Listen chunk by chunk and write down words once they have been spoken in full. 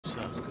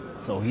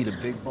So he the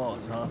big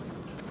boss, huh?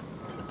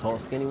 The tall,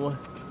 skinny one?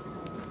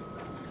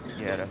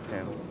 Yeah, that's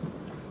him.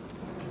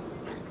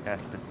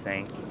 That's the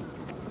Saint.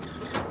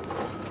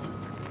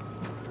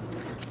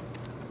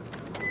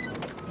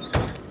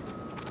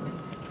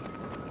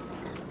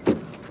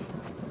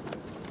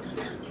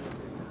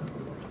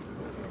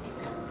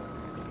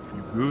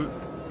 You good?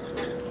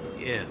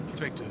 Yeah,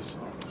 take this.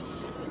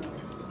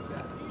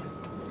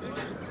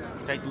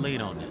 Take the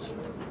lead on this.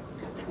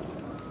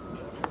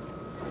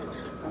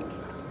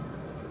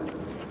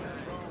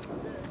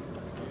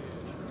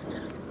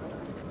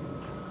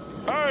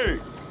 Hey!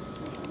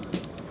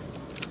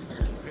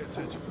 Pay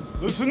attention.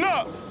 Listen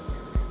up!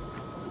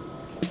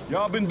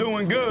 Y'all been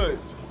doing good.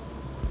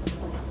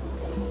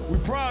 We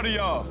proud of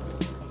y'all.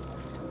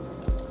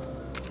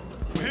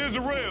 But here's the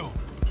real.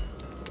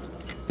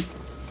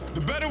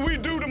 The better we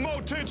do, the more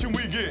attention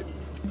we get.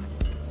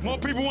 More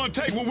people want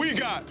to take what we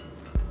got.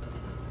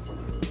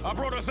 I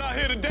brought us out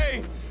here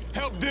today,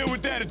 help deal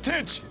with that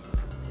attention.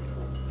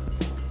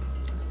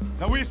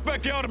 Now we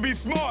expect y'all to be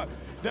smart.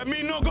 That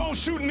mean no gon'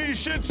 shooting these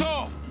shits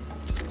off.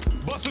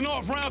 Busting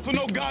off rounds for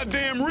no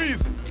goddamn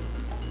reason.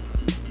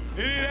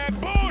 Any of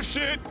that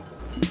bullshit,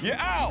 you're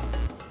out.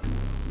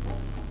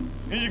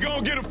 And you're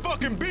gonna get a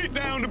fucking beat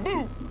down to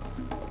boot.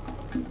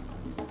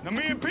 Now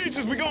me and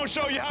Peaches, we gonna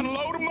show you how to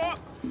load them up,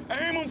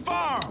 aim them,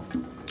 fire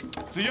them.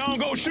 So y'all don't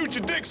go shoot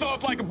your dicks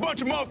off like a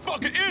bunch of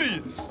motherfucking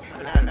idiots.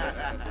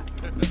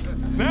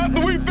 Now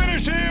after we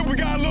finish here, we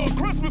got a little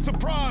Christmas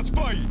surprise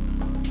for you.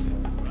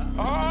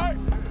 All right?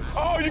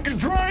 Oh, you can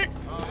drink,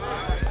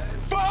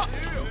 fuck,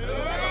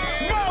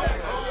 smoke,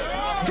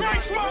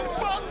 drink, smoke,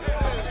 fuck.